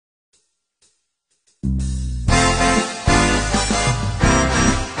I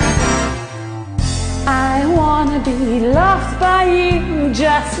wanna be loved by you,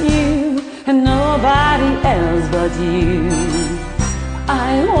 just you, and nobody else but you.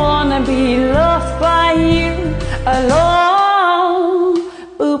 I wanna be loved by you alone.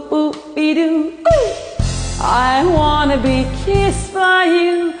 Boop boop be doo. I wanna be kissed by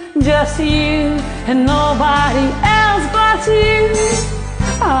you, just you, and nobody else but you.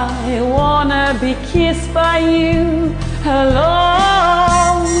 I wanna be kissed by you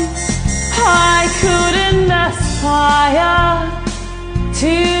alone. I couldn't aspire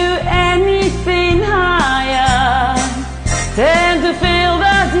to anything higher than to feel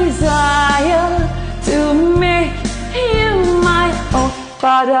the desire to make you my own.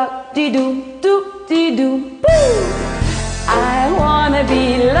 Ba-da-dee-doo-doo-dee-doo-boo. I wanna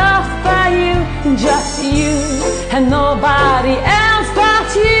be loved by you, just you, and nobody else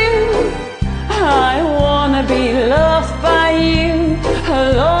but you. I wanna be loved by you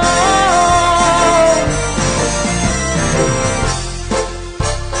alone.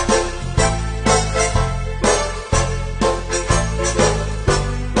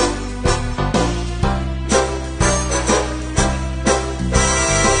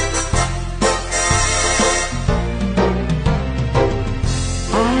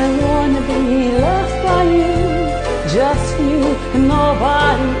 Be loved by you, just you, and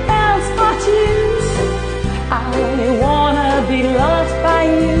nobody else but you. I wanna be loved by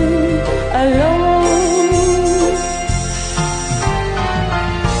you alone.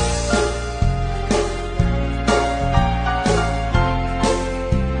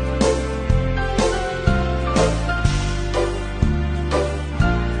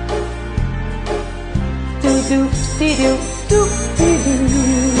 Do do dee do do dee do.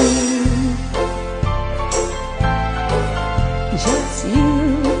 Just you,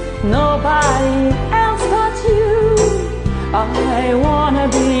 nobody else but you. I wanna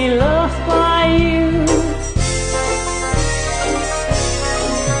be loved by you.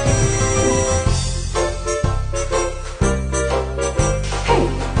 Hey!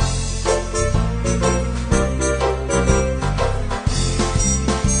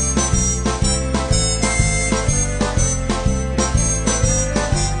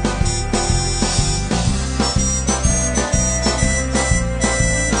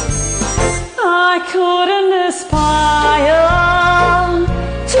 I couldn't aspire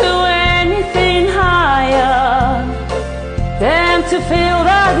to anything higher than to feel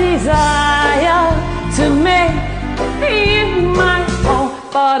the desire to make you my own.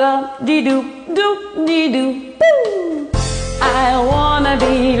 Ba-da-dee-doo-doo-dee-doo-boo. I wanna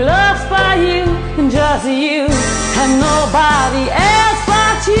be loved by you, just you, and nobody else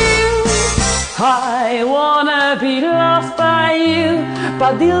but you. I wanna be loved by you,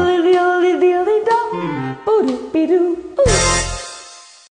 ba-dilly-dilly-dilly-dum, boo-doo-be-doo.